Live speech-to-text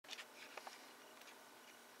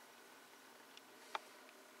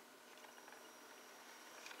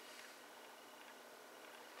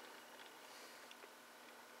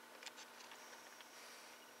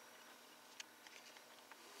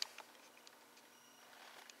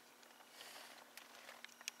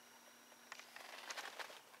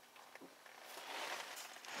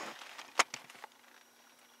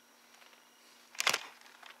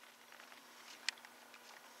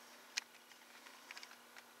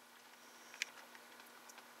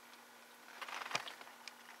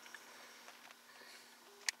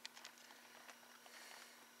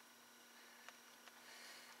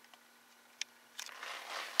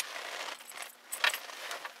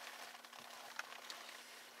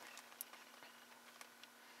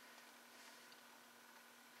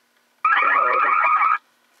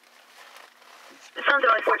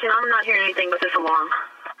Charlie 14, I'm not hearing anything but this alarm.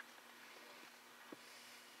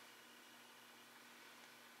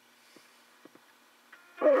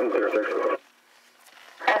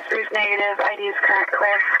 Asterisk negative, ID is current,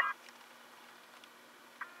 clear.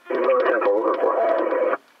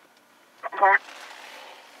 Clear.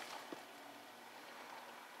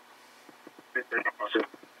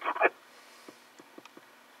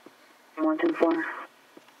 124.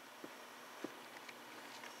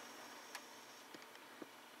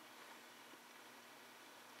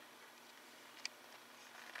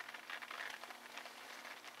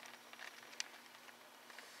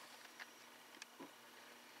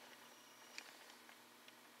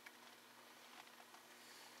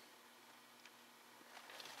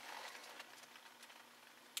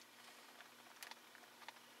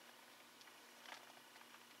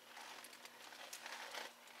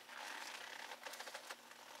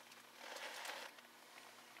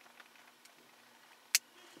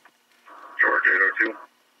 George 802.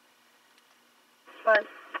 Fine.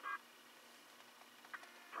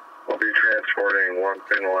 We'll be transporting one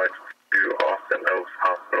signal X to Austin Oaks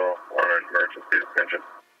Hospital on an emergency extension.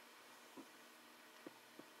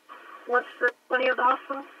 What's the name of the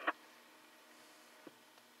hospital?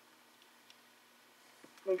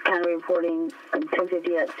 He's kind of reporting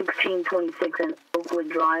 1050 at 1626 in Oakwood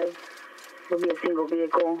Drive. Will be a single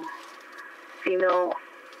vehicle. Female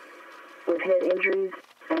with head injuries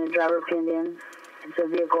and a driver pinned in. It's a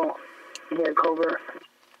vehicle hit a culvert.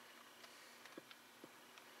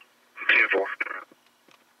 2-4.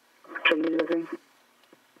 Check it with me.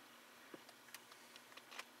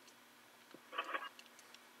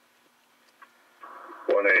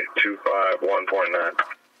 One 1.9.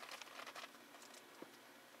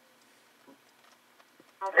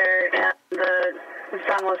 Out there, and the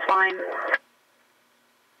sun was fine.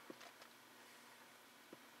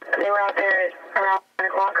 They were out there at around 9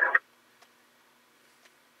 o'clock.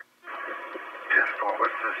 Yes, well,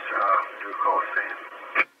 what's this new call saying?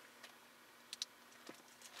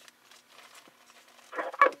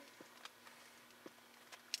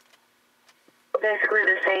 Basically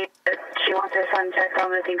to say that she wants her son checked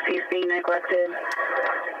on and thinks he's being neglected.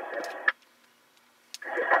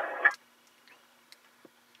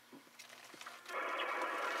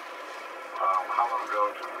 How long ago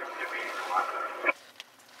did you be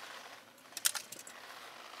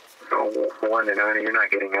 1 to 90, you're not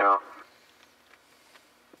getting out.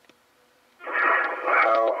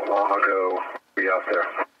 How long ago were you out there?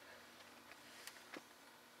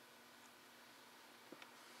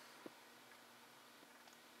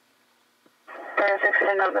 36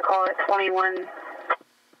 didn't know the call at 21.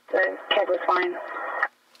 The kid was fine.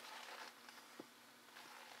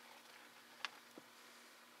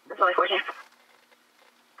 That's only 14.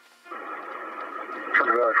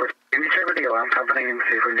 Can you check with the alarm company and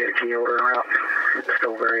see if we can get a key order out? It's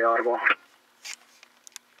still very audible.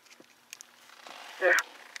 Yeah.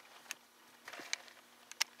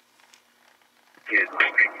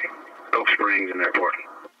 Oak Springs and Airport.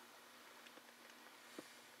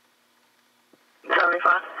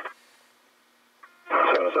 75.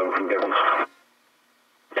 77 from Gibbons.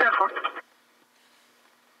 74.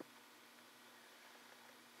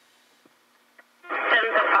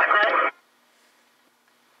 775.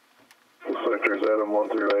 Sectors Adam 1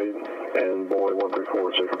 through 8 and Boy 1 through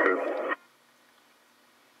 4, check your code.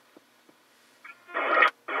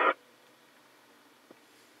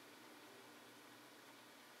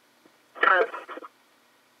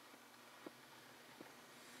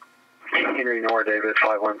 Henry Nor David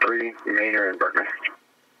 513, Maynard and Berkman.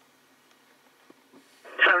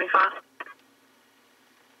 75.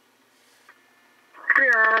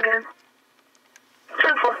 Yeah, again.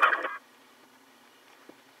 74.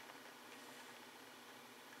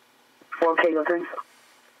 4K go 3.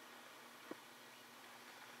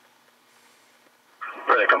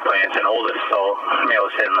 For the complainants, an oldest soul, male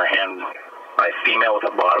was hit in the hand by a female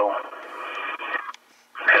with a bottle.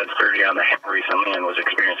 Had surgery on the hand recently and was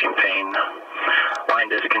experiencing pain. Line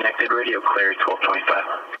disconnected, radio clear,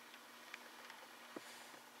 1225.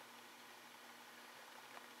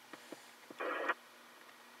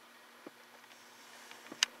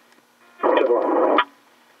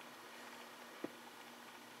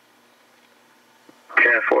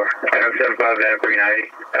 Channel 4, Adam 75 Adam 390,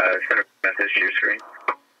 send a message to your screen.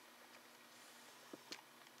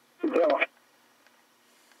 Yeah.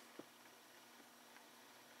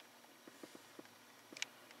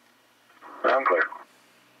 I'm clear.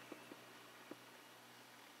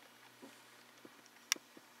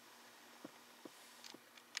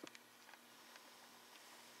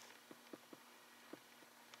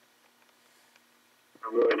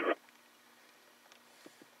 I'm good.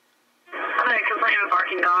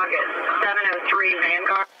 barking dog at 703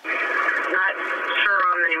 Vanguard. Not sure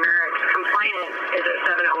on the numerics. Complainant is at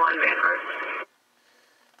 701 Vanguard.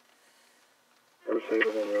 Riverside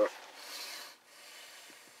within route.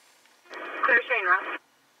 Clear Shane Ross.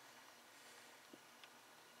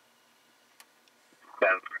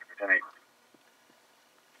 Ben, 10-8.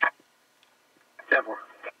 10-4.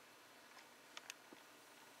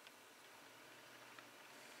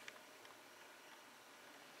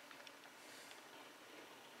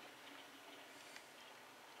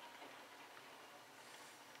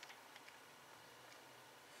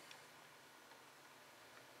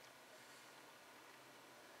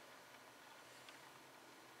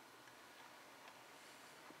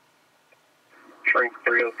 Shrink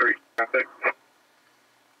 303 traffic.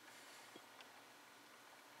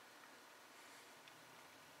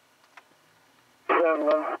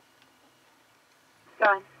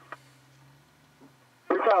 Fine.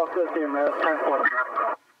 Reach out 15 minutes,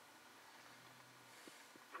 10-4.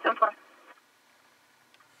 10-4.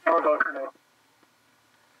 I'll go for now.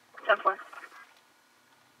 10-4.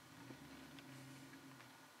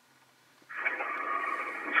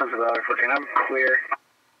 Central Valley 14, I'm clear.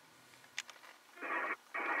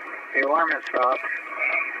 The alarm has stopped.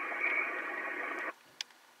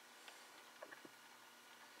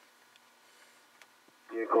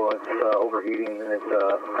 Vehicle, it's overheating and it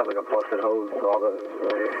has like a busted hose, so all the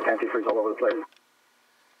antifreeze all over the place.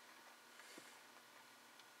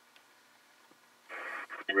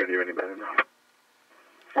 You ready any better now?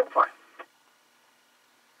 10-4.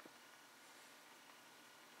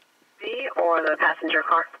 Me or the passenger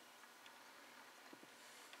car?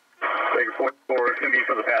 Baker 44, it's going to be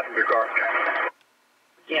for the passenger car.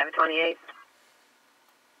 Do you have a 28?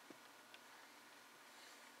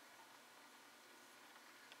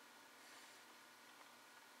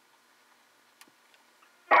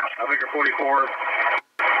 Baker 44,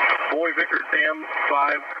 Boy Victor Sam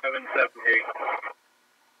 5778.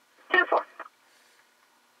 10-4.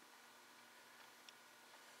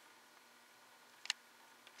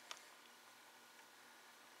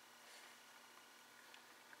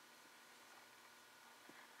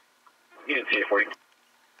 You didn't see it for you.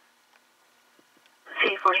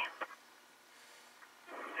 C40.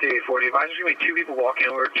 C40, advisors going to be 2 people walking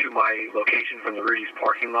over to my location from the Rudy's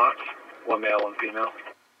parking lots. 1 male, 1 female.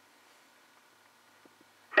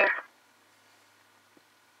 There.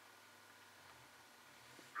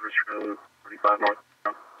 Road 45 north.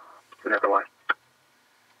 Another line.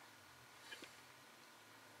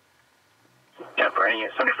 Yeah, Brandon,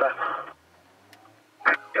 it's 75.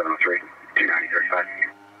 703, 290, 35.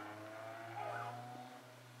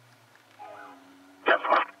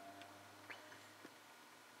 10-4.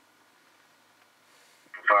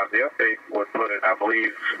 The update was put it, I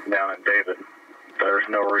believe, down in David. There's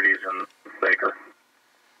no Rudy's in Baker.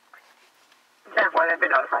 10-4, they've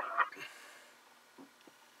been notified.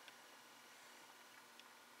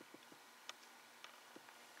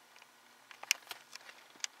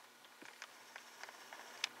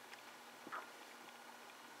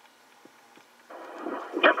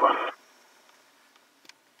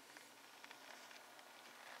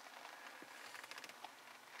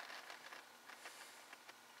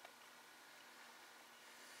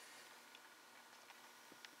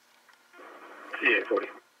 Yeah, 40.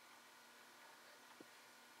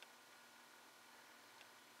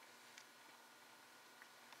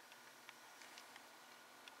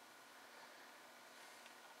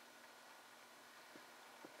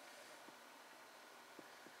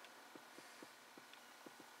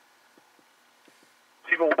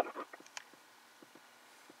 People.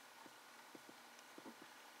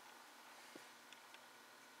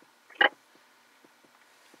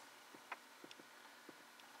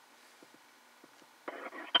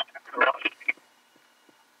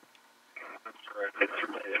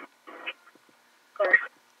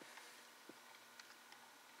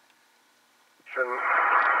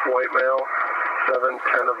 White male,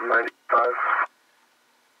 710 of 95.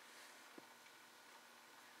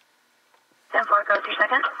 10-4, go to your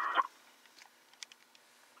second.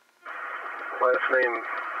 Last name,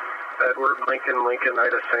 Edward Lincoln, Lincoln,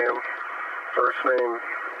 Ida Sam. First name,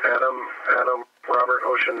 Adam, Robert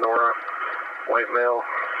Ocean, Nora. White male,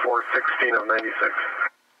 416 of 96.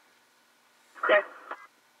 Clear.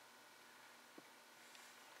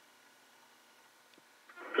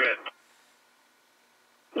 Good.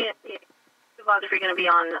 Yeah. If you're going to be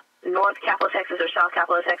on North Capitol, Texas or South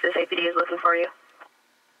Capitol, Texas, APD is looking for you.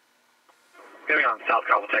 Going on South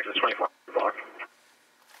Capitol, Texas, 24 block.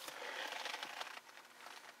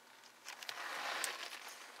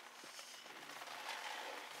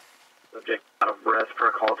 Subject out of breath for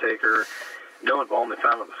a call taker. No involvement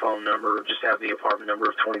found with the phone number, just have the apartment number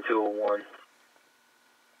of 2201.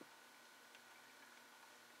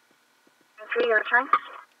 Three, your turn.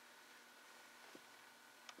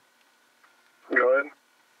 Go ahead.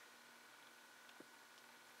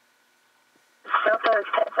 SOFA is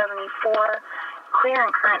 1074, clear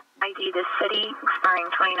and current ID to city, expiring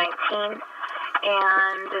 2019.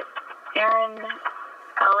 And Aaron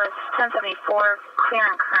Ellis, 1074, clear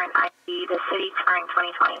and current ID to city, expiring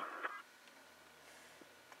 2020.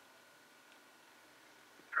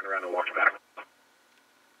 Turn around and walk back.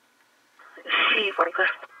 C40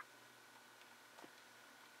 clear.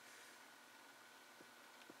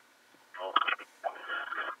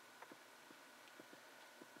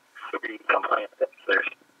 Complaint upstairs.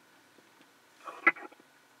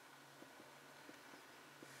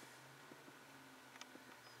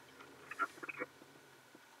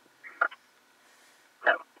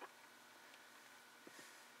 No.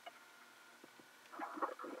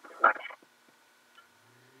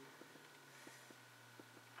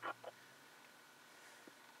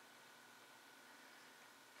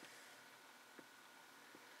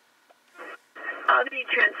 I'll be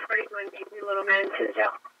transporting one baby little man to the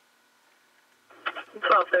jail.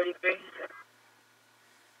 1233.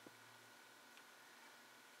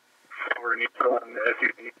 We're in East on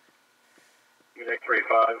SUV. Unit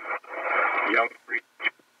 35. Young.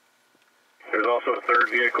 There's also a third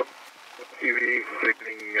vehicle. SUV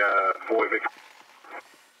visiting boy Victor.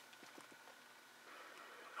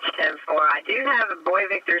 10-4. I do have a Boy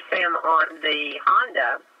Victor Sam on the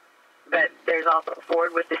Honda, but there's also a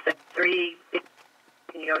Ford with the 3.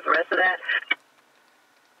 Can you go with the rest of that?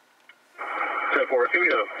 10-4. It's going to be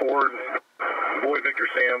a Ford Boy Victor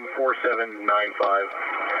Sam 4795.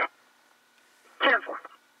 10-4.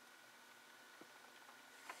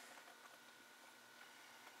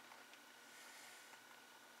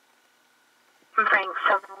 Frank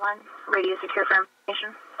 71, radio secure for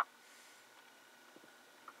information.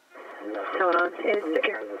 Hold on, it's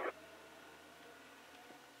secure.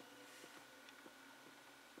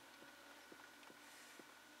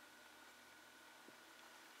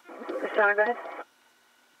 Sona, go ahead.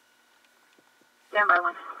 Stand by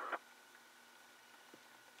one.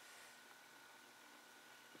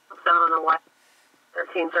 Someone on the white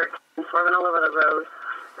 1313, swerving all over the road.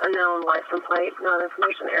 Unknown license plate, no other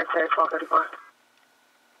information. Air clear 1234.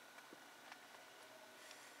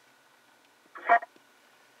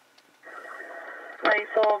 Bloody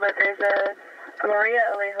soul, but there's a Maria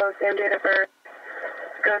Alejo, same date of birth.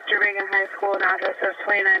 Goes to Reagan High School, and address of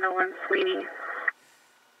 2901 Sweeney.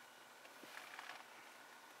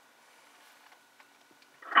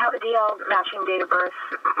 I have a DL matching date of birth,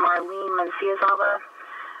 Marlene Mencias-Alba,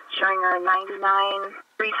 showing her 99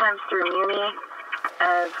 3 times through Muni,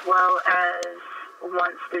 as well as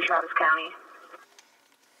once through Travis County.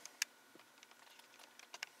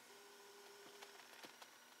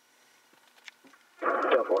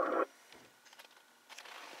 Go for it.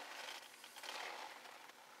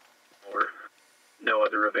 Or no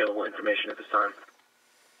other available information at this time.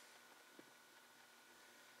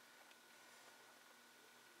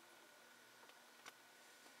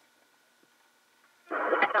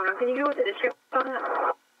 Can you go with the district on that?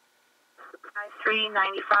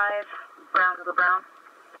 5395, Brown over Brown.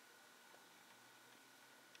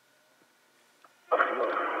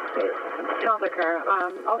 Sounds like her.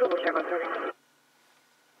 I'll double check with her.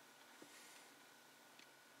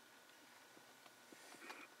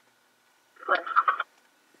 Left.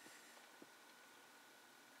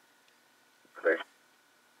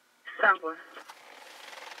 Sounds good.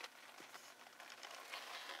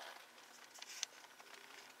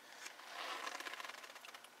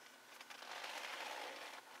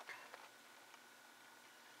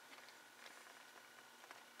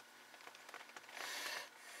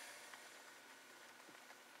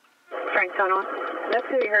 Frank Tunnel. That's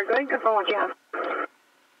who you heard. Go ahead and confirm what you have.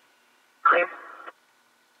 Clear.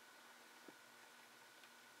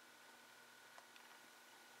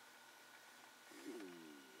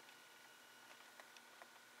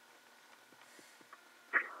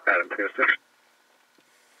 Adam 26.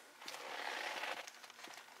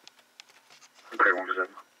 Okay, 1%.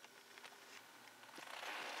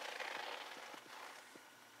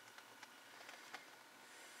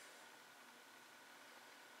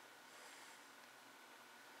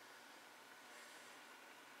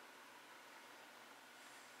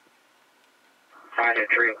 Fine,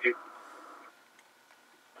 it's 302.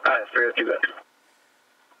 It's 302 guys.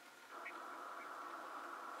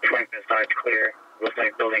 20 side's clear. Looks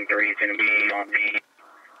like building 3 is going to be on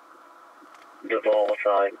the Vol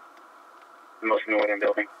side, the most northern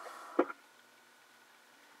building.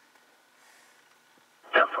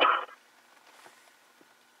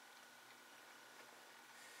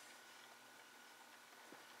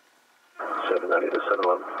 790 to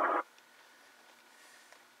 711.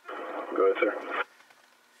 Go ahead, sir.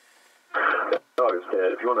 The dog is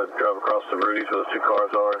dead. If you want to drive across the Rudy's where those two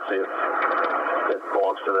cars are and see if it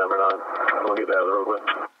belongs to them or not, I'm going to get out of the roadway.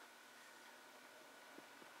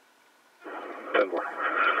 10-4.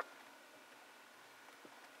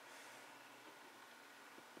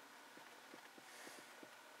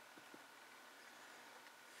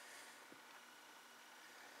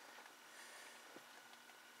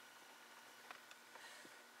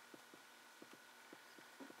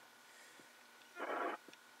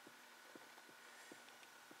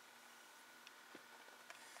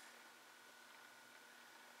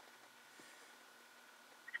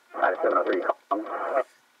 All right, 703, calm.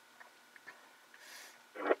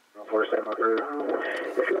 473.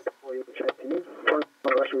 If you're before you check, can you turn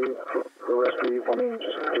the rest of you for me?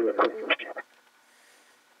 Just do a quick check.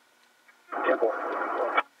 Temple.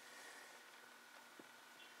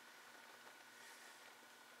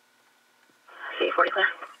 C40 clear.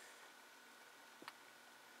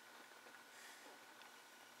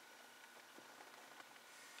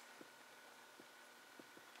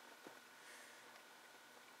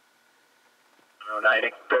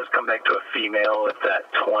 It does come back to a female at that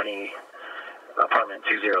 20, apartment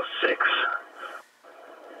 206.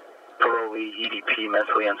 Parolee, EDP,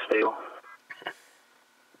 mentally unstable.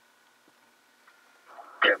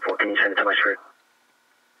 10-4, can you send it to my screen?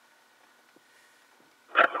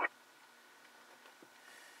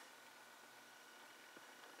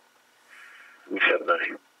 You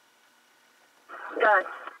 790. Done.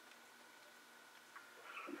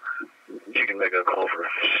 You can make a call for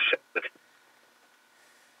 7.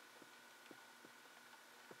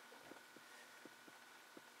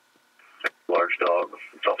 Large dog.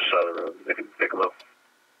 It's off the side of the road. They can pick him up.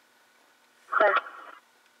 Clear.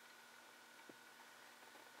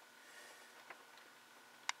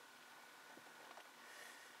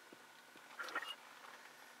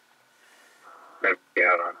 Maybe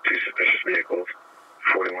out on two suspicious vehicles.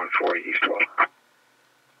 4140 East 12.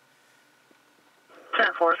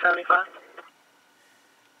 10-4-75.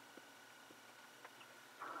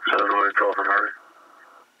 712 from Harvey.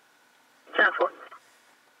 10-4.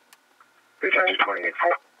 Return 28.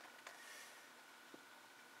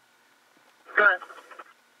 Go ahead.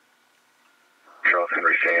 Charles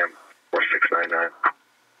Henry Sam, 4699.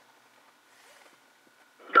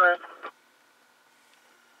 Go ahead.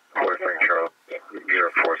 Boy Frank Charles,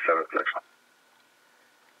 0476.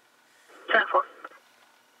 10-4.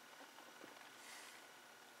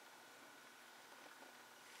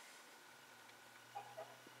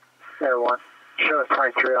 Air 1. Show us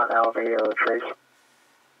 23 on elevator trace.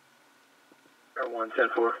 Air 1,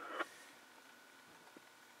 10-4.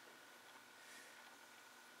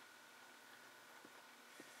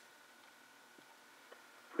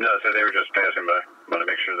 No, so they were just passing by. Want to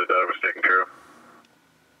make sure the dog was taken care of.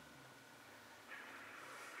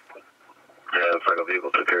 Yeah, looks like a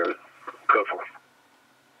vehicle took care of it. Go for it.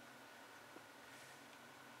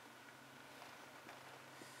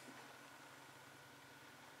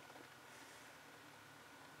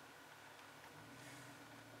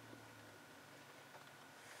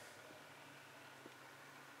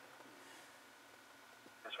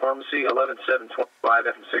 Pharmacy 11725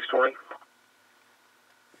 FM620.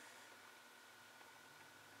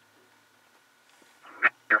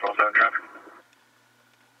 Careful zone traffic.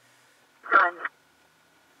 Done.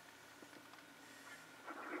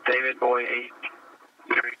 David Boy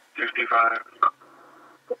 865.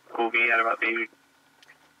 We'll be at about 80.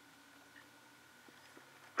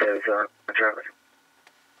 David zone traffic.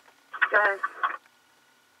 Go ahead.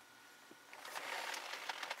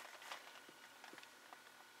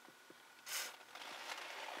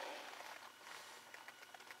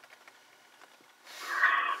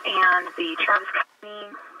 And the Travis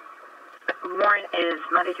County warrant is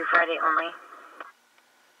Monday through Friday only.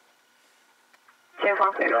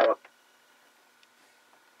 10-4.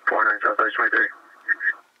 49 South 23.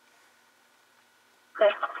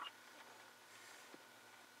 Okay.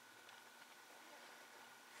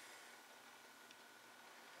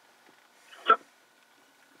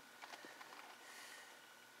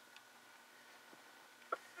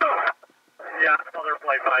 Yeah, another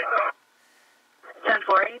play by.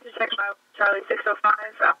 10-4. I need to check my Charlie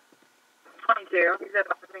 605, 22. He's at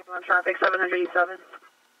on traffic, 707.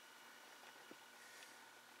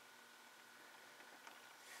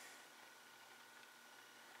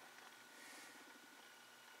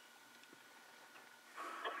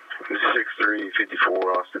 Six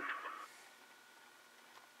 354 Austin.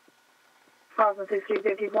 Austin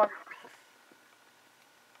 6354.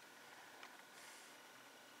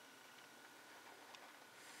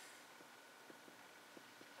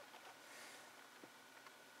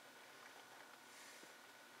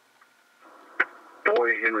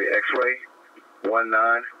 Roy Henry X-ray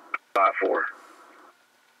 1954.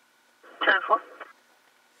 10-4.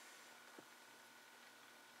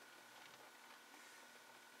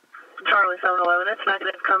 Charlie 711, it's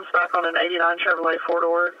negative, comes back on an 89 Chevrolet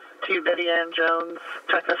 4-door to Betty Ann Jones,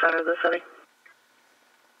 Texas Center of the city.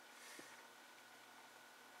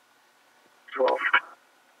 12.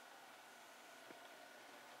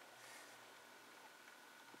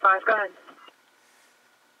 5, go ahead.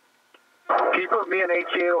 Can you put me and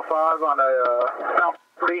HA05 on a South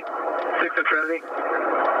 3, 6 and Trinity?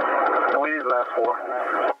 And we need the last 4.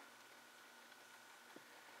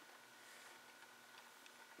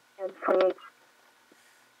 And 28.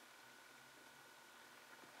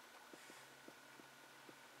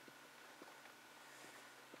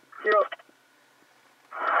 Zero.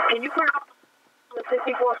 Can you put it on the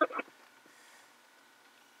 64?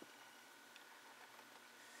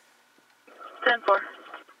 10-4.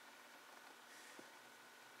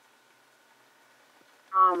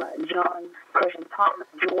 John, question, Tom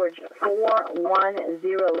George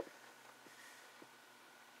 410.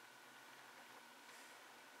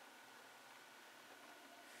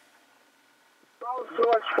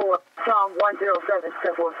 George for Tom 107,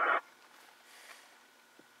 step 4.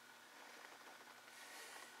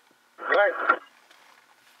 Alright.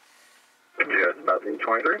 Just about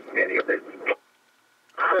 23. Any updates?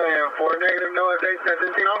 Sam 4 negative, no updates.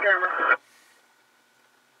 That's seen on camera.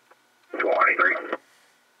 23.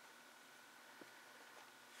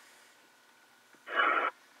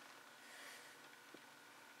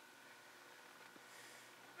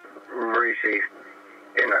 Receive.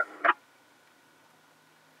 In that.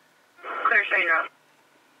 Clear Shane Road.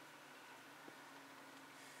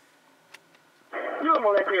 No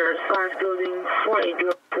molecular science building 48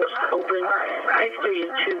 door post open.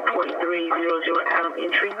 Exterior 2.300 Adam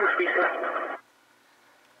entry with reset.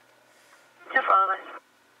 10-5.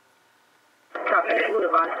 Copy that. Wood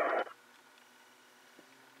advice.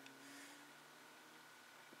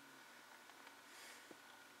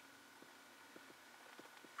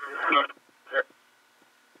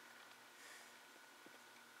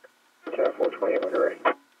 Yeah, 428 when you're ready.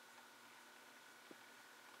 Go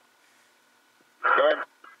ahead.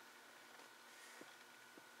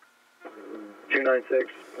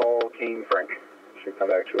 296, Paul King Frank. Should come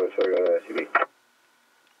back to us, so we go to SUV.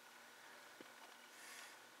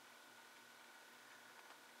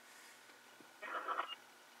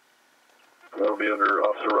 That'll be under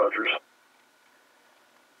Officer Rogers.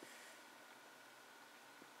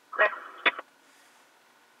 Clear.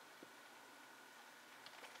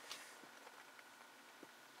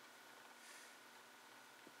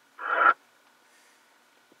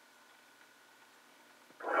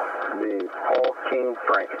 The Paul King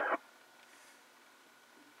Frank.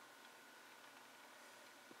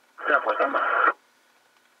 Definitely come back.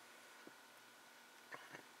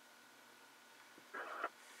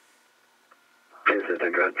 Is it a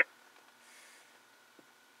good?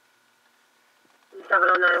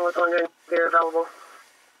 709, what's on your available?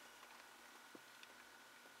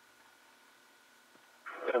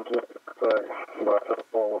 Clear.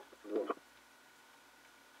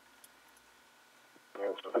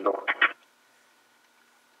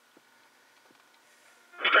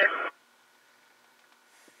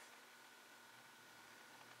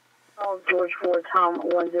 George 4, Tom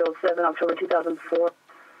 107, October 2004,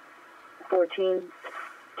 14,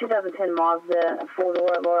 2010 Mazda,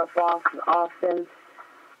 4-door, Laura Fox, Austin.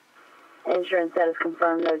 Insurance status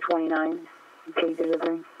confirmed, no 29. Okay,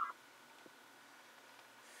 delivery.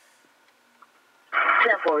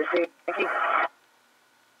 10-4, receive. Thank you.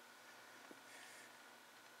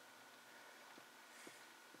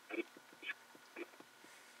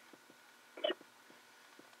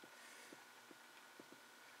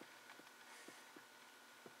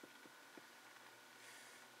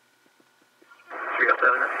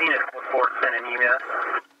 Tinnin with 4 sending EMS.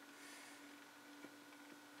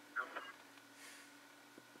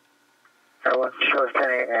 Everyone, show us 10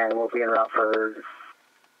 and we'll be en route for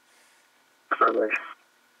further.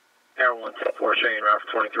 Everyone, 10-4, showing en route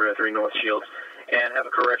for 2303 North Shields. And have a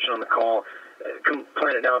correction on the call.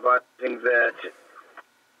 Complainant now advising that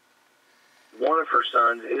one of her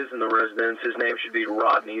sons is in the residence. His name should be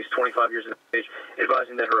Rodney. He's 25 years of age.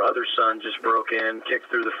 Advising that her other son just broke in, kicked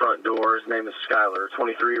through the front door. His name is Skyler,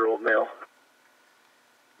 23-year-old male.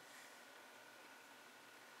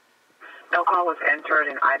 No call was entered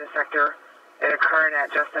in Ida sector. It occurred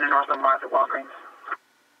at Justin and Northland Market Walgreens.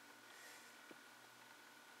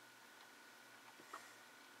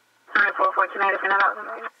 All right, 414, if you're not out of the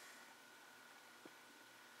way.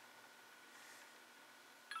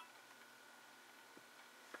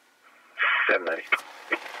 $790.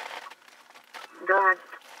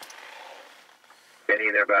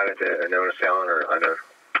 anything about it? A known assailant or unknown?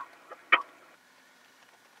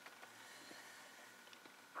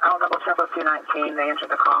 I'll double check with 219. They answered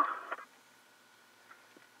the call.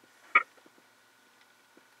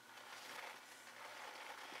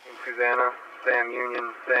 Susanna, Sam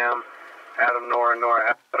Union, Sam, Adam, Nora,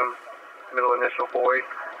 Nora, Adam, middle initial boy,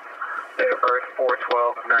 date of birth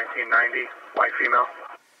 4/12/1990, white female.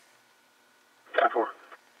 10-4.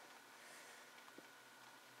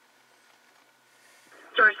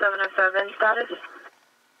 George 707, status?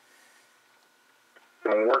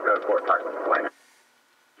 When work out court talking with the plane.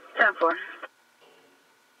 10-4.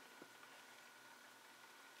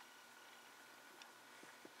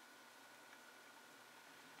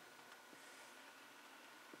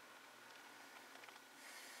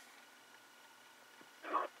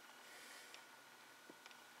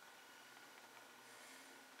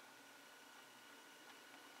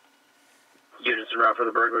 Units en route for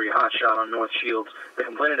the burglary hotshot on North Shields. The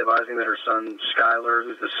complainant advising that her son, Skylar,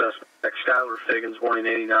 who's the suspect, Skylar Figgins, born in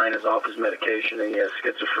 89, is off his medication and he has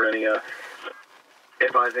schizophrenia.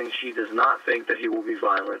 Advising she does not think that he will be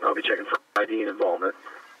violent. I'll be checking for ID and involvement.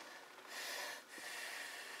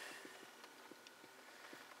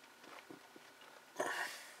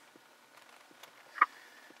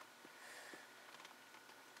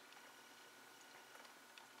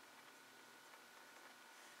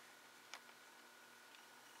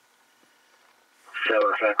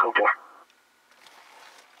 Code 4.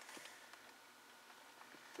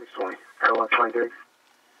 620. Airline 23.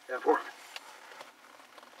 10-4.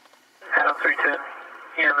 Adam 310.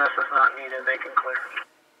 EMS is not needed. They can clear.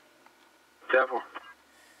 10-4.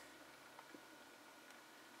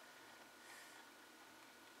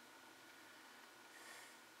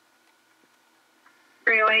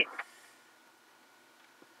 Wait.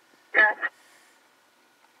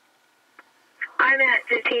 I'm at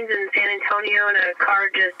 15s in San Antonio and a car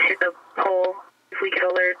just hit the pole. If we could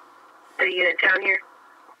alert the unit down here.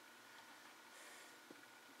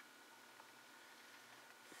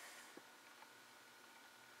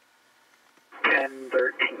 Ten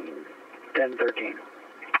 13.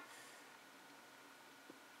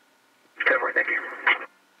 10-4, thank you.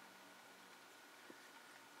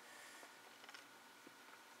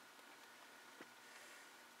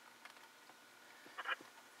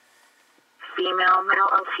 Female, male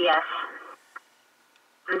OCS.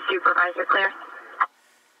 And supervisor clear.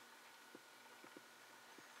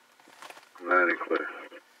 Not clear.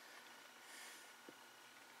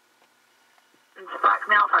 It's black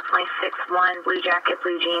male, approximately 6'1", blue jacket,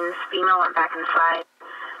 blue jeans. Female went back inside.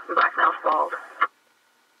 Black male's bald.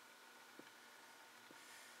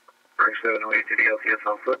 3708 to the LCS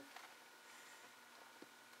on foot.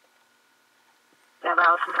 Yeah, that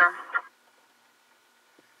was confirmed.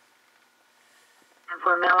 And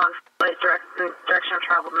for male on foot, direction of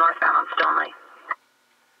travel northbound on Stoneleigh.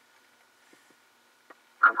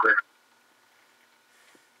 I'm clear.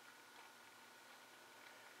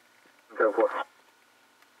 Go for it.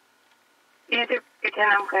 Yeah, 10,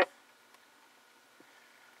 I'm clear.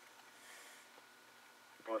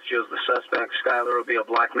 North Shields, the suspect, Skylar, will be a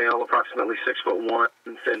black male, approximately 6'1",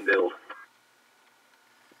 thin build.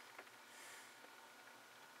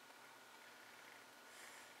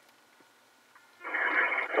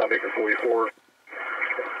 Baker 44.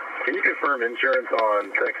 Can you confirm insurance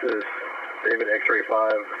on Texas David X-Ray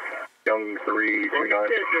 5, Young 329?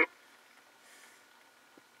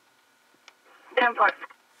 10-4.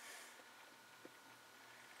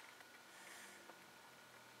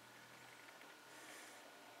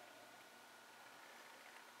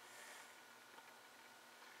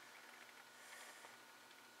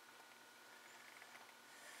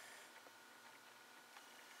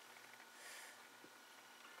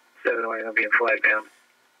 I'm being flagged down.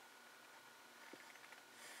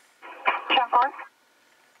 10-4.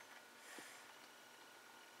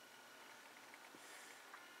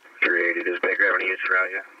 Does Baker have any use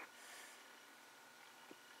around you?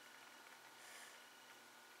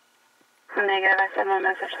 Negative, I sent my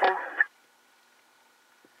message though.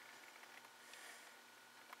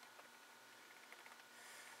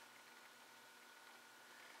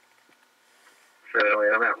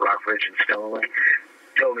 I'm at Rockbridge and Stoneleigh.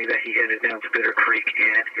 Told me that he headed down Spitter Creek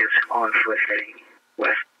and is on foot heading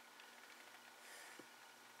west.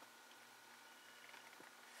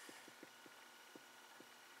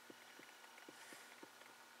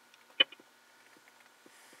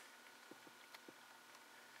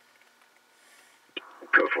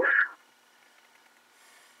 Go for it.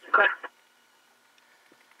 Okay.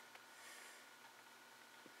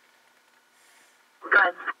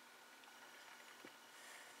 Good.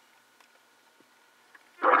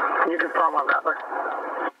 You can 4-1 Rattler.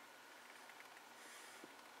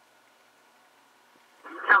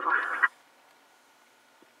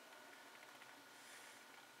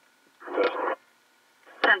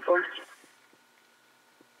 10-4.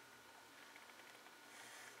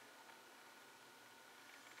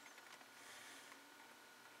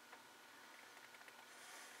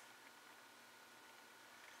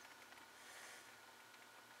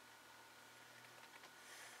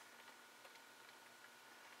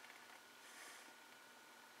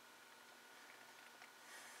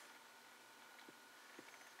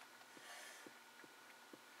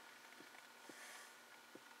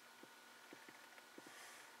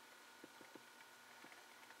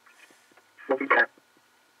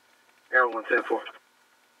 Air 110-4.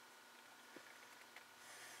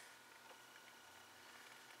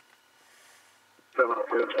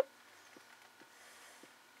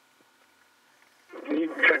 Can you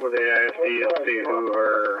check with the AISD and see who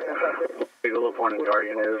her legal appointed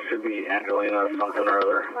guardian is? Should be Angelina something or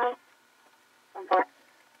other.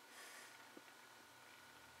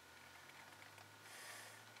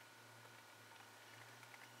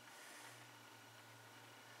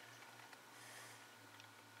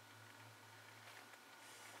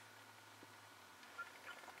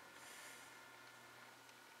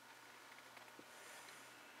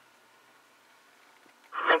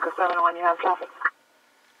 Take a 7-1, you have traffic.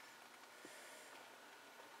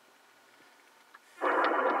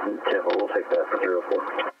 Yeah, well, we'll take that for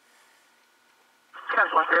 304.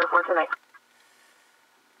 10-4, 304 tonight.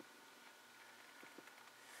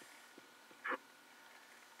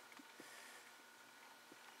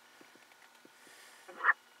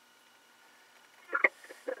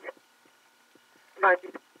 Bye.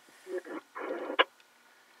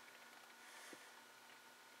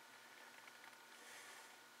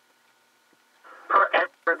 For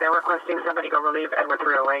Edward, they're requesting somebody go relieve Edward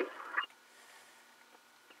 308.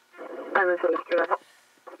 I'm misunderstood.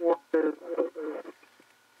 What the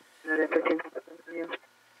 15?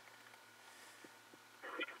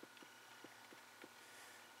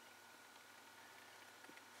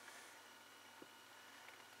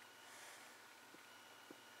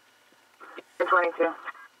 The 22.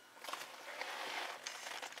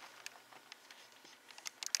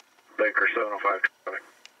 Baker 705.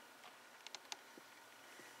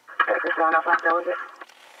 Baker 705, that was it.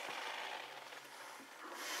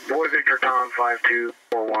 Boy Victor Tom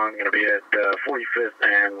 5241, going to be at 45th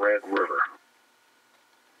and Red River.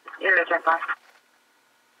 You're going to check 5.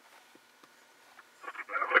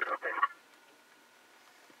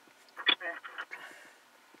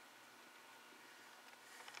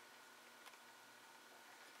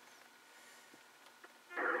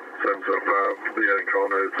 The heading call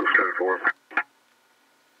notes is 10-4.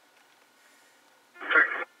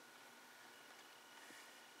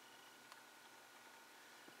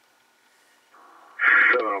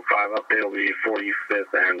 705 update will be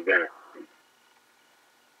 45th and Bennett.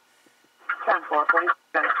 10-4, 40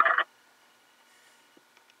 minutes.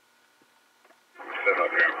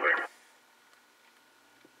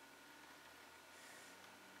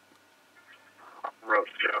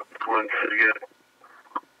 Rough job. One city good.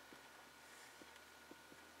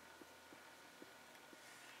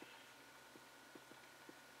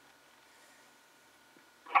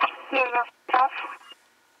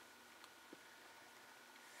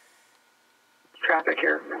 Traffic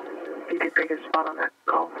here. You could pick a spot on that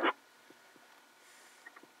call.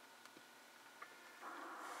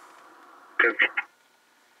 Good.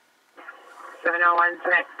 701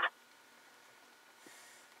 tonight.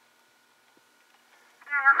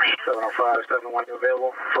 705, 71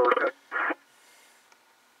 available for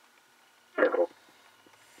vehicle.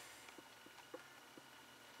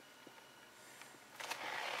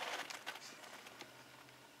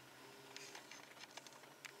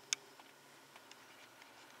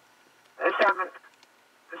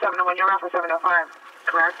 The 701, you're off for 705,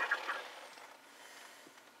 correct?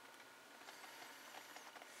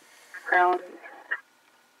 Ground.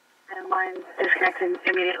 And line disconnected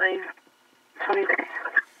immediately. 23.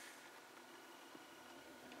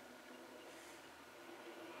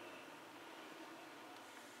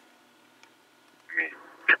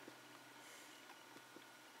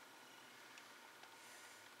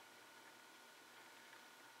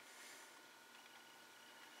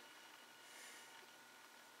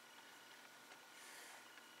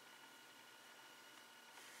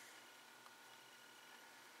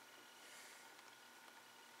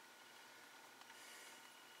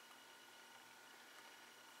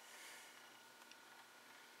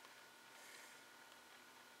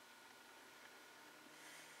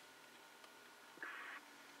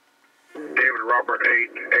 David Robert 8,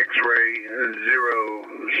 X-ray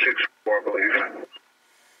 064, I believe.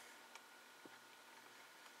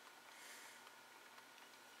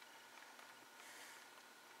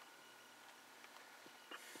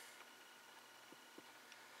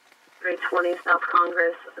 Grade 20 South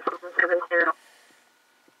Congress, service here.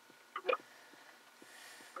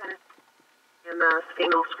 And the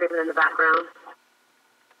female screaming in the background.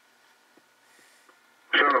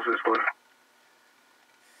 Shut off this one.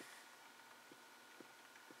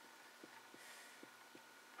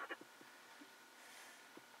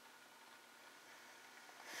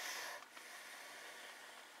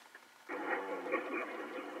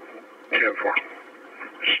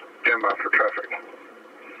 Stand by for traffic.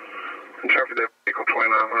 And traffic that vehicle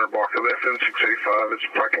 2900 block of FM 685. It's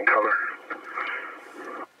black in color.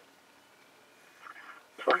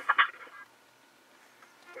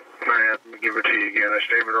 Man, let me give it to you again. It's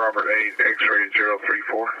David Robert 8, X-ray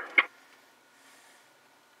 034.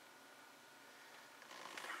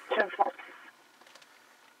 10-4.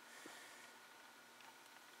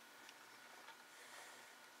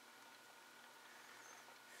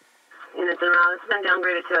 Units en route. It's been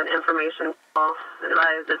downgraded to an information call.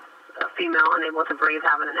 Advised it's a female unable to breathe,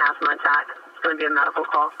 having an asthma attack. It's going to be a medical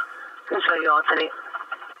call. Can show you all tonight.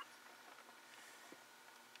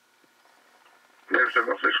 Name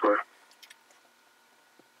 706 Cliff.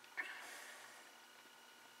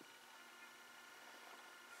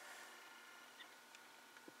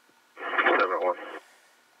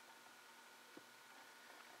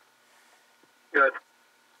 Good.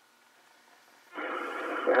 I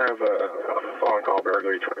have a on-call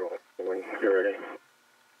burglary 21 when you're ready.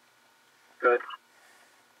 Good.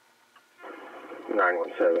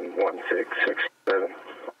 917-1667.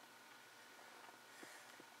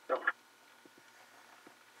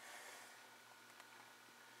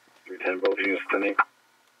 310 both units to me.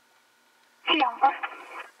 Yeah.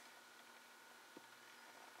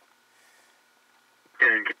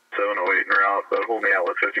 And 708 en route, but hold me out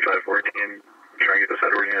with 5514. Try and get this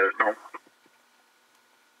Edward unit home.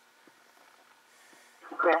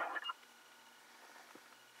 Okay.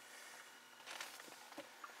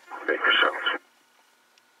 Make yourself.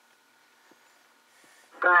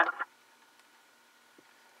 Go ahead.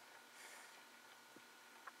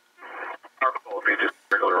 Our call will be just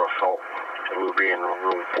regular assault. We'll be in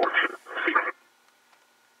room 14.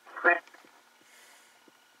 Okay.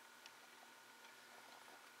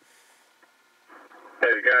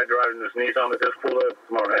 Hey, the guy driving this Nissan that just pulled up,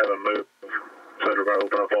 I'm going to have him move. So we're going to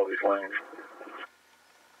open up all these lanes.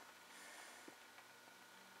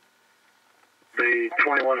 The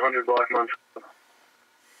 2100 block month.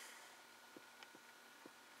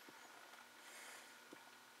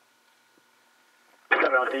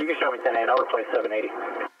 So you can show me 10-8. I'll replace 780.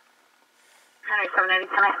 780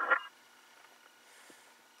 tonight.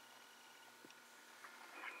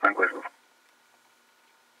 I'm clear.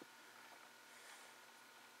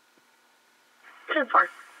 10-4.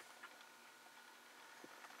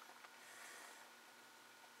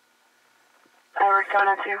 Edward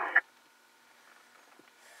 702.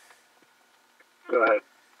 Go ahead.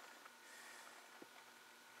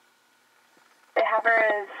 The haver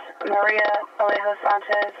is Maria Alejo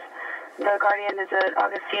Sanchez. The guardian is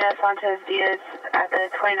Augustina Sanchez Diaz at the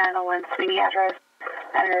 2901 Sweeney address,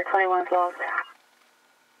 and her 21 is logged.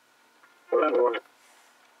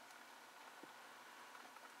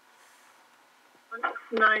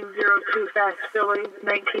 902 Fast Philly,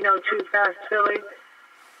 1902 Fast Philly.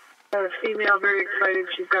 A female, very excited.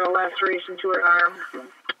 She's got a laceration to her arm.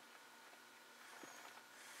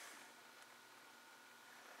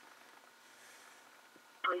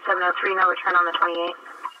 703, no return on the 28.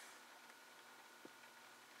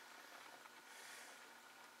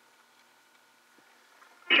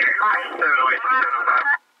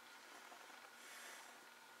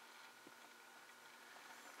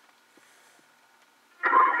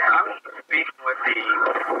 I was speaking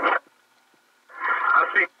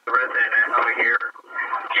to the resident over here,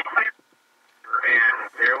 and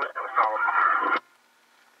there was no assault.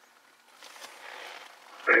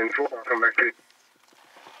 And 4, I'll come back to you.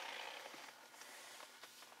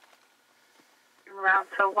 Route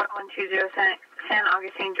to 1120 San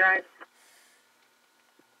Augustine Drive.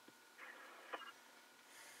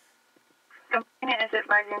 Complainant is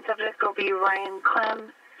advising subject will be Ryan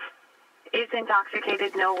Clem. Is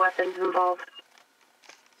intoxicated, no weapons involved.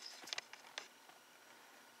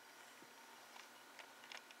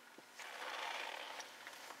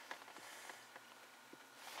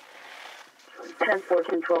 Ten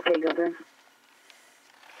 14 12 K go there.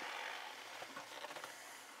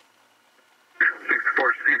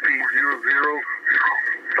 64 CP 00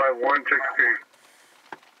 5162.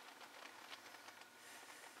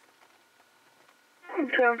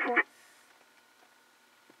 Careful.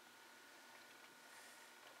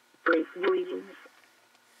 Bleeding.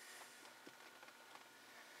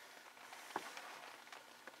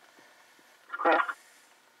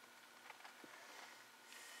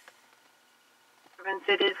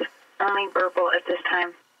 It is only verbal at this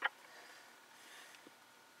time.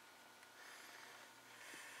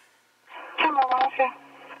 Come on, Monica.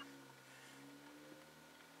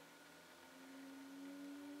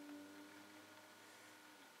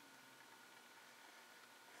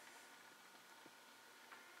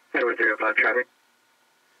 Edward 305 traffic.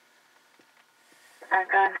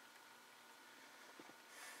 I've got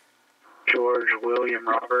George William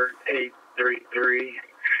Robert 833.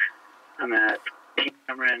 I'm at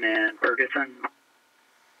Cameron and Ferguson.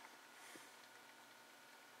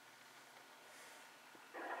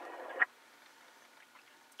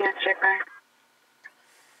 yes, check back.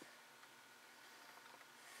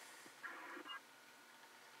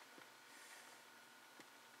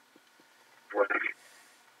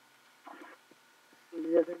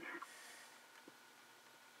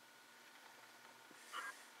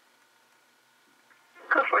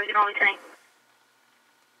 Go for it, you can only tank.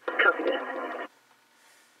 Copy that.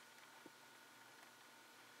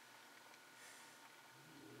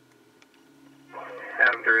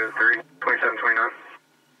 Adam 303, 2729.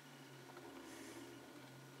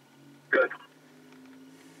 Good.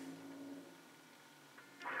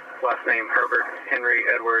 Last name Herbert, Henry,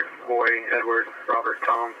 Edward, Boy, Edward, Robert,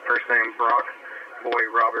 Tom. First name Brock, Boy,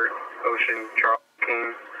 Robert, Ocean, Charles,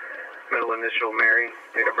 King. Middle initial Mary.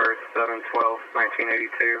 Date of birth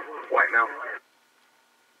 7/12/1982. White male.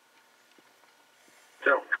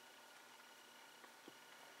 So,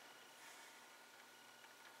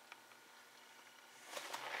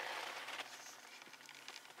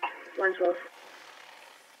 One's both.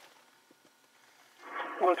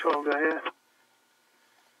 112, go ahead.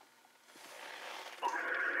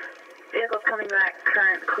 Vehicle's coming back,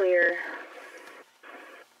 current clear.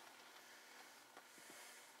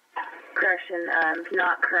 Correction,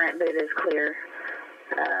 not current, but it is clear.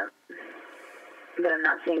 But I'm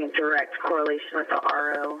not seeing a direct correlation with the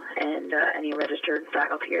RO and any registered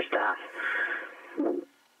faculty or staff.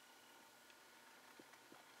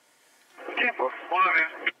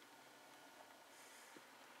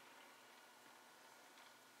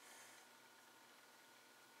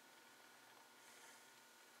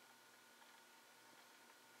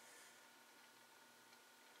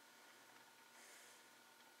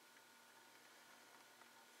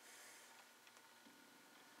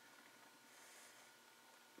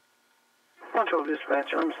 Control dispatch,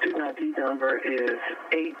 student ID number is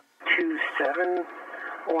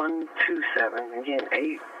 827127. Again,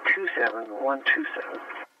 827127.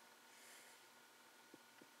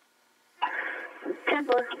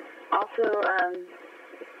 Templar. Also,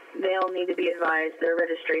 they'll need to be advised their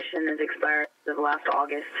registration is expired as of last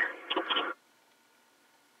August.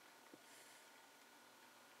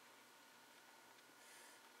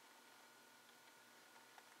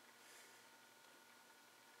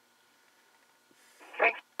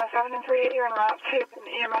 Thanks. 7 and 380 are en route to an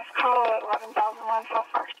EMS call at 11,001 South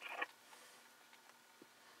First.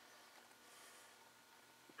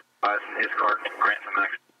 His car, Ransom X.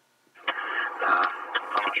 I'm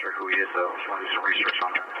not sure who he is, though. Just want to do some research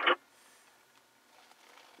on him.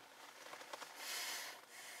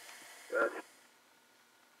 Good.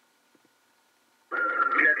 We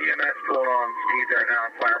got EMS pulling on speeds right now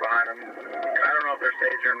and fire behind them. I don't know if they're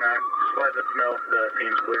staged or not. Just let us know if the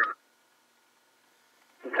team's clear.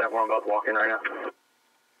 Let's have one about to walk in right now.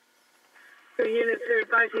 The units are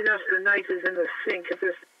advising us the knife is in the sink and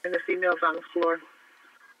the female's on the floor.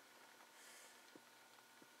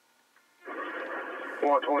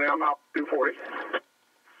 120, I'm out. 240.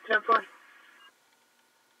 10-4.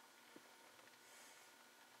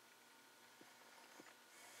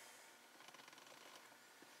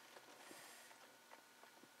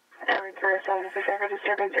 Every 7 6 ever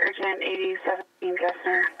disturbance urgent 8017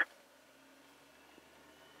 Gessner.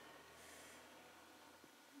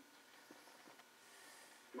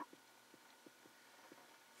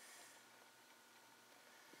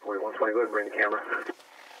 Go ahead and bring the camera.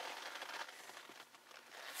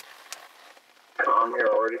 I'm here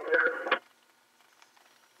already.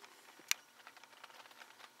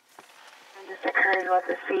 Just occurred at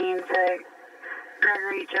the scene to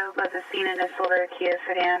Gregory Job at the scene in a silver Kia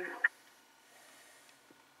sedan.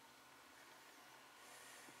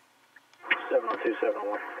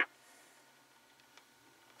 70271.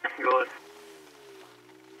 Go ahead.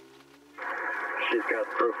 She's got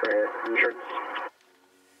proof right here. Insurance.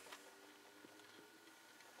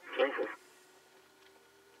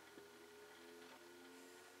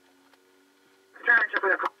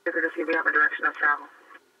 Does he have a direction of travel?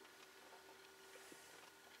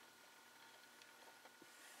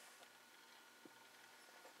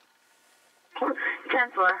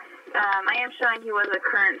 10th floor. I am showing he was a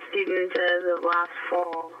current student as of last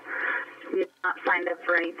fall. He's not signed up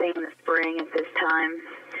for anything in the spring at this time.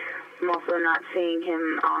 I'm also not seeing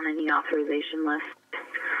him on any authorization list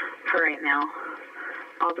for right now.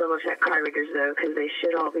 I'll double check card readers though, because they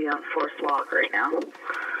should all be on forced lock right now.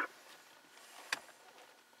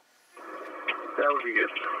 That would be good.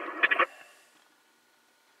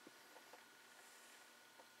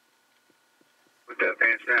 Put that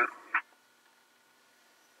pants down.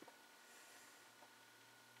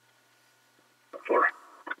 Floor.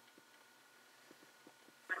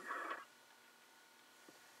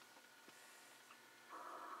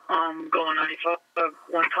 Going 95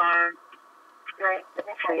 one time Right.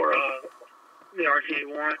 for the RTA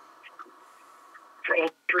warrant for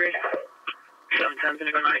Old Tree. 710's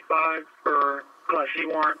going to go 95 for Class C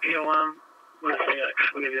warrant, POM, with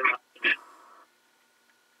AX. We'll give you the mileage.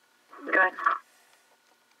 Go ahead.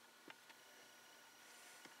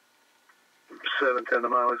 710, the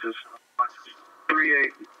mileage is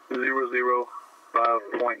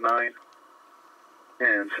 38,005.9,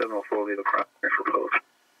 and 704 will be the primary for both.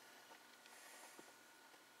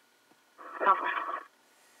 How far?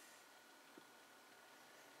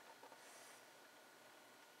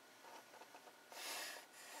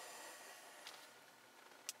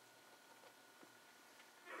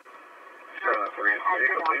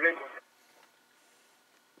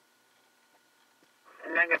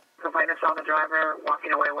 And then complaint us on the driver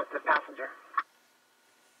walking away with the passenger.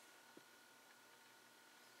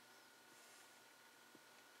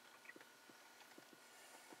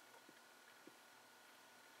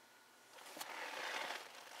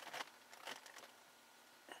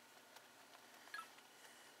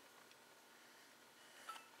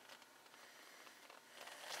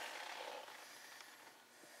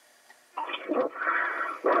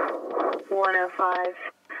 .105.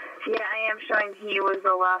 Yeah, I am showing he was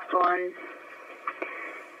the last one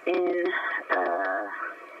in,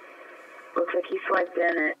 looks like he swiped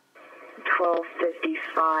in at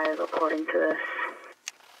 12:55 according to this.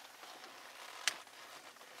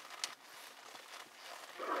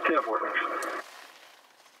 10-4.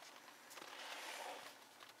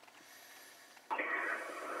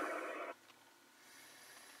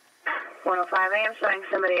 105. I am showing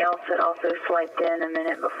somebody else that also swiped in a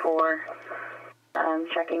minute before. I'm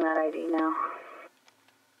checking that ID now.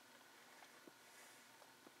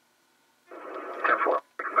 10-4.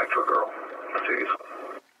 Back to a girl. Jeez.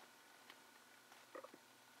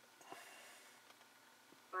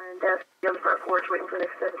 And desk, jump for a porch waiting for the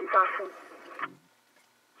next 50 crossing.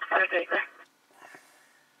 Okay, there.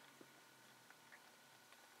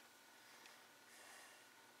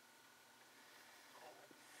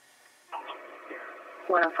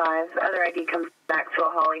 105. The other ID comes back to a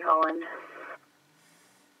Holly Holland.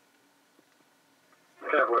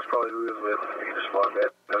 Yeah, was probably who he was with. You just logged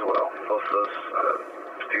that as well. Both of those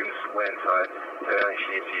students went inside. She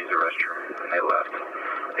needs to use the restroom, and they left.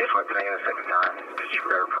 They swiped in a second time because she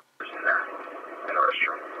forgot her purse in there, in the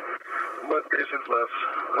restroom. But they since left.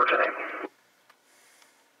 What's her name?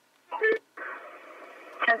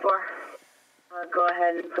 10-4. Go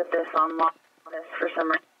ahead and put this on lock for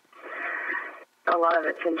some reason. A lot of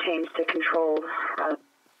it's been changed to controlled. That'd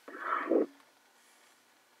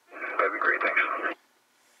be great, thanks.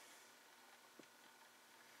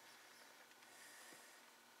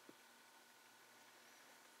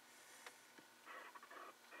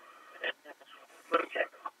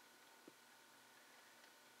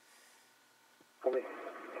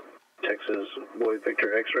 Texas Boy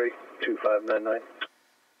Victor X-ray 2599.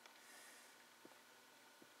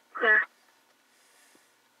 Clear.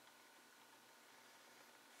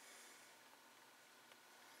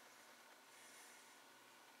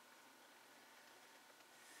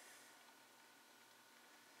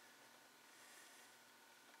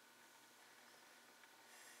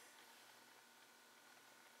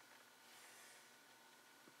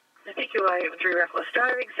 I think you are 3 reckless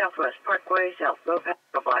driving, Southwest Parkway, South Bowpath,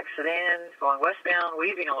 a black sedan, going westbound,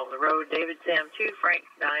 weaving all over the road, David Sam 2, Frank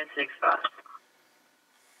 965.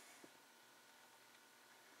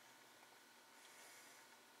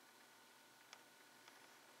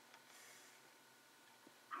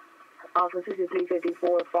 Alpha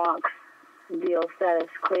 6354 Fox. Deal status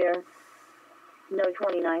clear. No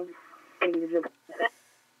 29.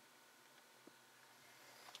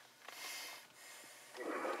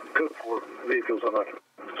 Code 4 vehicles unoccupied.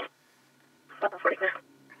 49.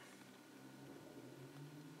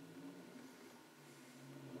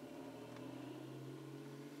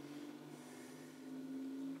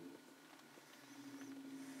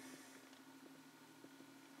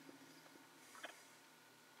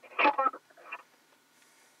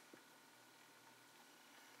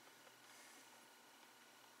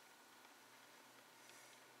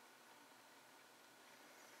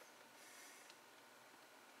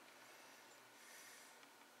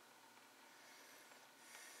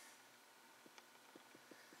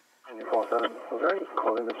 Was there any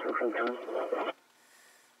clothing description to him?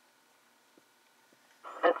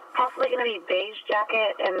 It's possibly going to be beige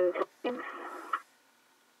jacket and jeans.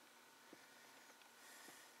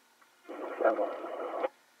 Sample.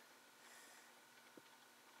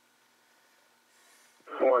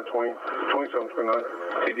 120, 2729,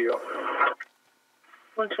 CDO.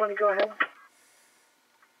 120, go ahead.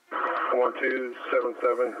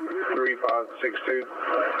 12773562.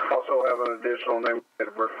 Also have an additional name and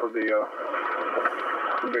birth for the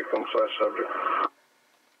victim/subject.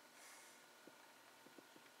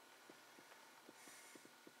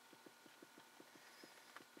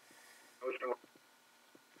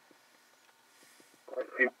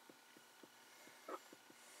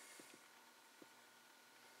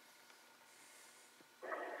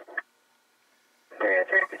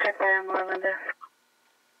 Check by more, Linda.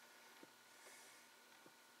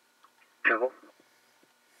 Devil.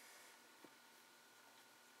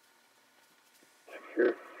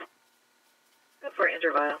 Secure. Good for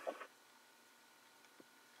interview.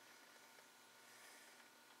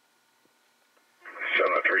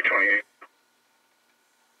 Seven 328.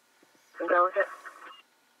 Go with it.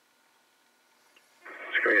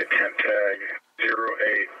 It's going to be a temp tag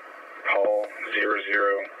 08 Paul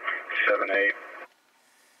 0078.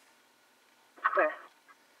 Clear.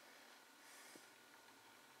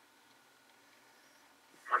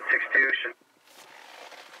 162 should.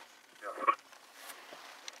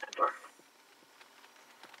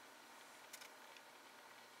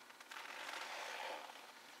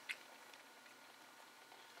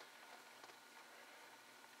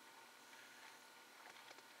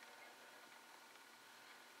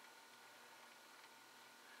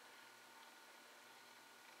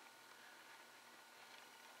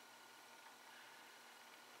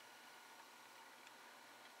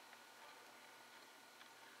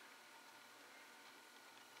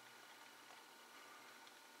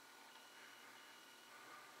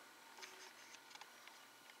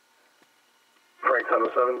 Frank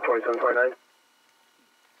 707, 2729.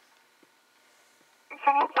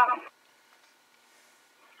 77.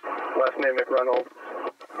 Last name McReynolds.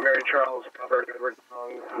 Mary Charles, Robert Edward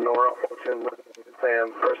Young, Nora Fulton,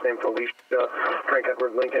 Sam. First name Felicia, Frank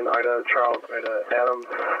Edward Lincoln, Ida Charles, Ida Adam.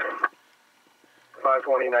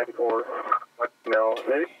 52094. Email.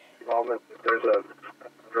 Maybe involvement if there's a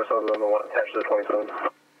address other than the one attached to the 27.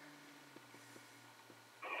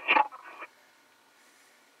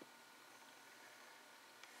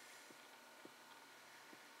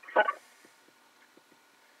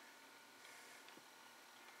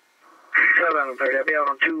 I'll be out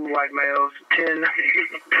on 2 white males,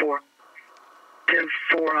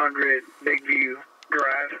 10400 Big View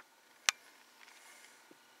Drive.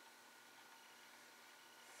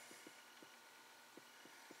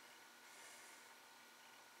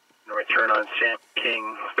 Return on Sam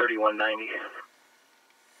King 3190.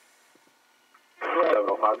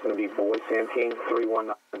 705 is going to be Boy Sam King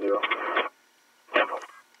 3190.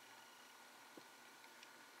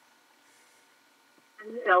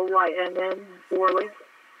 LYNN Worley.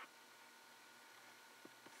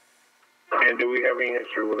 And do we have any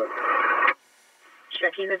history with it?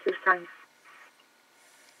 Checking at this time.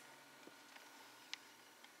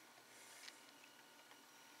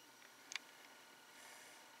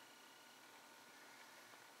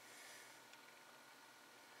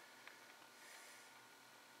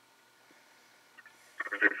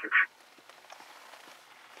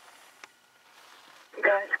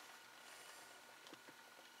 Good.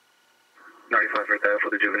 95 right there for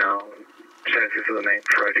the juvenile. Genesis of the name,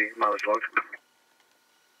 Friday, mileage logged.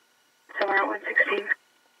 Somewhere at 116.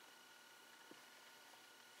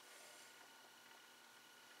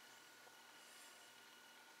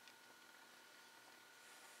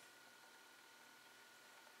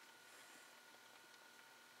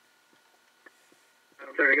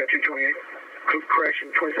 There, I got 228. Correction,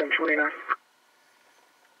 2729.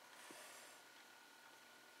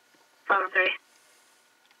 530.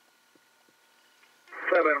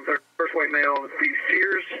 530. First white male would be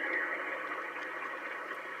Sears.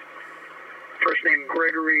 First name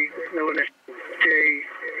Gregory, no initial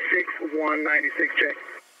J6196J.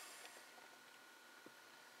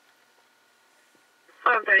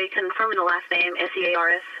 530. Confirming the last name,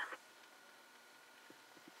 SEARS.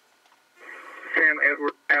 Sam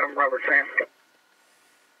Edward Adam Robert Sam.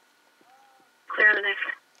 Clear the next.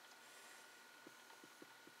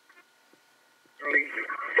 Early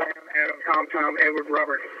Sam Adam Tom Edward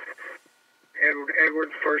Robert.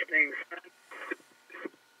 Edward first name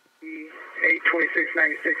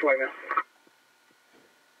 82696 white male.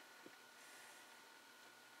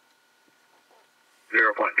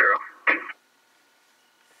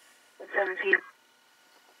 17.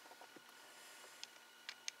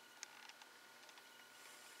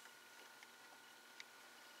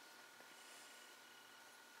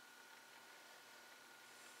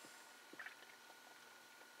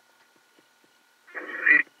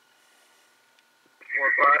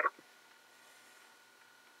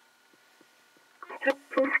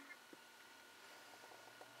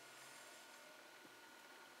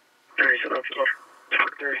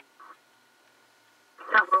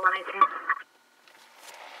 Number 118.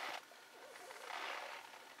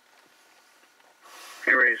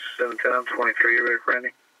 Henry 710, I'm 23, you ready for Randy?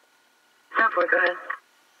 10-4, go ahead.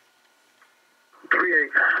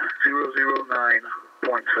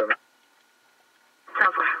 38009.7.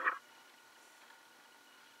 10-4.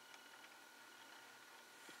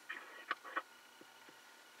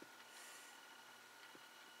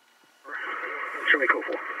 Show me code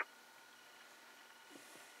 4.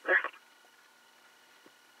 There.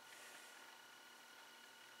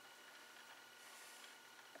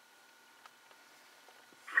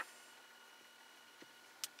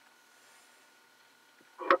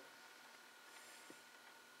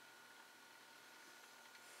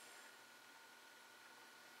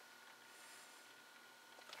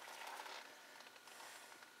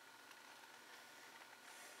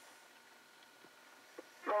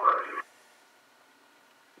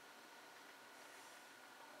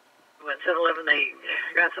 When 7-Eleven, they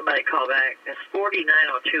got somebody call back. It's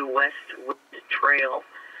 4902 West Wood Trail.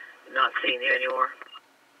 Not seeing you anymore.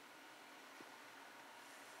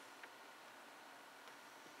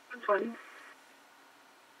 That's fine.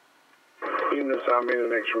 You can assign me the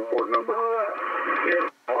next report number.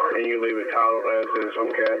 And you leave it titled as is,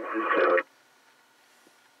 okay?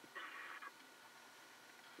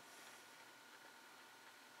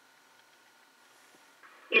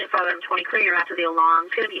 Unit 520, clear your route to the alarm.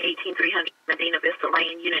 It's going to be 18300 Medina Vista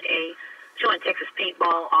Lane, Unit A. Showing Texas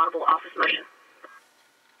paintball, audible office motion.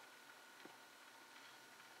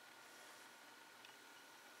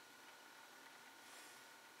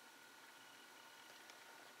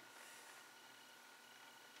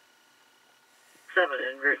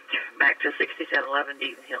 En route back to 6711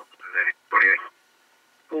 Deaton Hill. 28.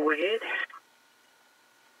 Go ahead.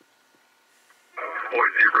 Boy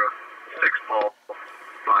Zebra, 6 Paul,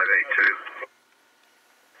 582.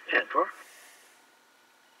 10-4.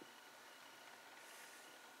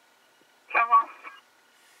 Come on.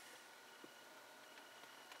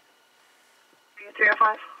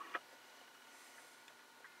 305.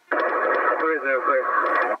 3-0, clear.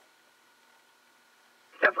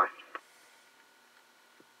 10-4.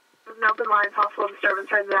 There's an open line, possible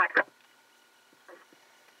disturbance right back.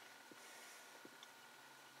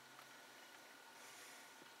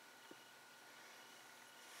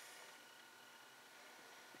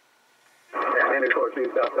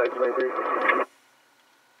 Southside 23.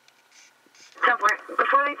 10-4.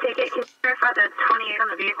 Before they take it, can you verify the 28 on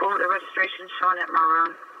the vehicle, the registration showing at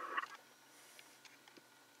maroon?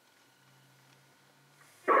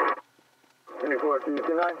 Can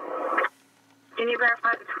you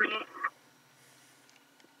verify the 28?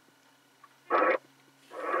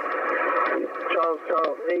 Charles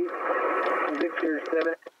 8, Victor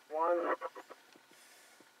 7, 1.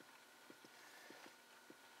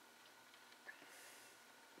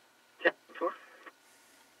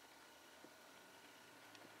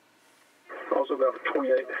 Also about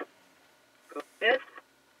 28. Yes.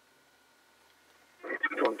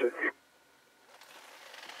 22.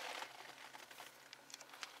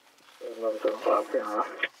 1175, yeah.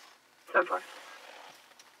 10-4.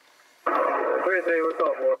 3-3, we're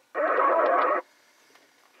called for.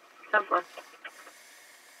 10-4.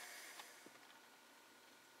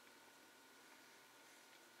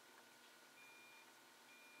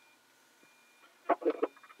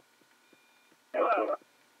 Hello.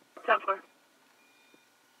 10-4.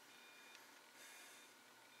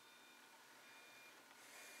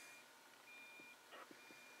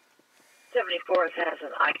 '74th has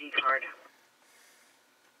an ID card.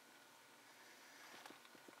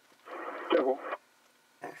 Double.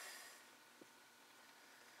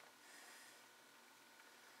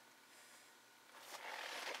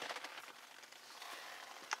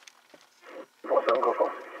 What's that go for?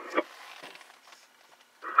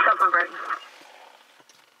 10-4, Brighton.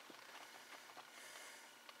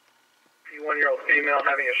 51-year-old female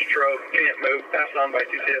having a stroke, can't move, passed on by 2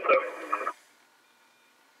 CSO.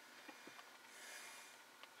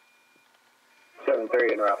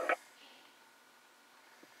 7-3 en route.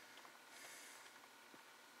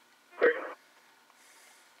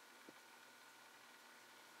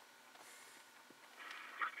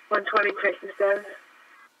 120, Tracy says.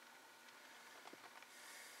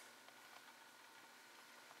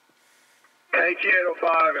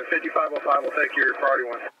 8805 and 5505 will take your priority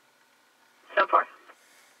one. So far.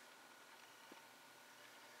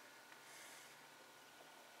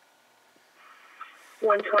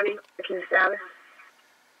 $120, checking status.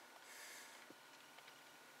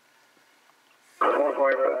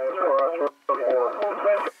 120,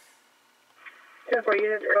 10-4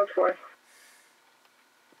 units, code 4.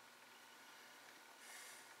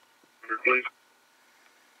 Please.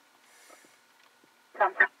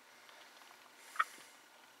 Come.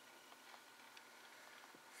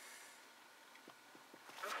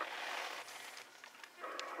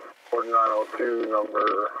 4902, number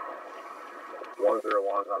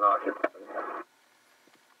 101 unoccupied.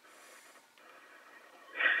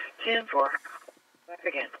 10-4. Back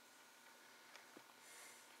again.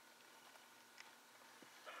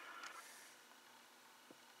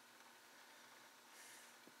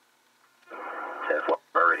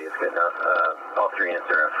 Already is good enough. All 3 units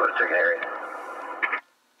are in foot second area.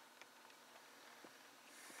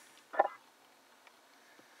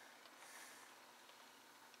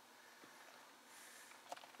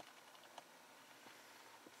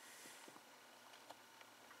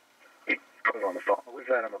 I'm on the phone. What's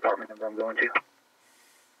that apartment number I'm going to?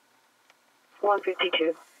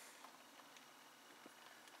 152.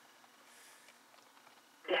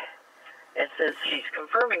 It says she's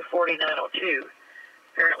confirming 4902.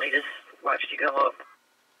 Apparently just watched you come up.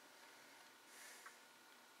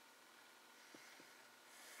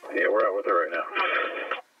 Yeah, we're out with her right now.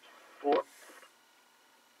 4.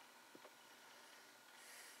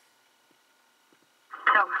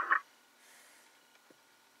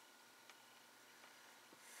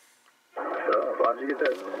 So, how'd you get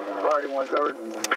that priority one covered?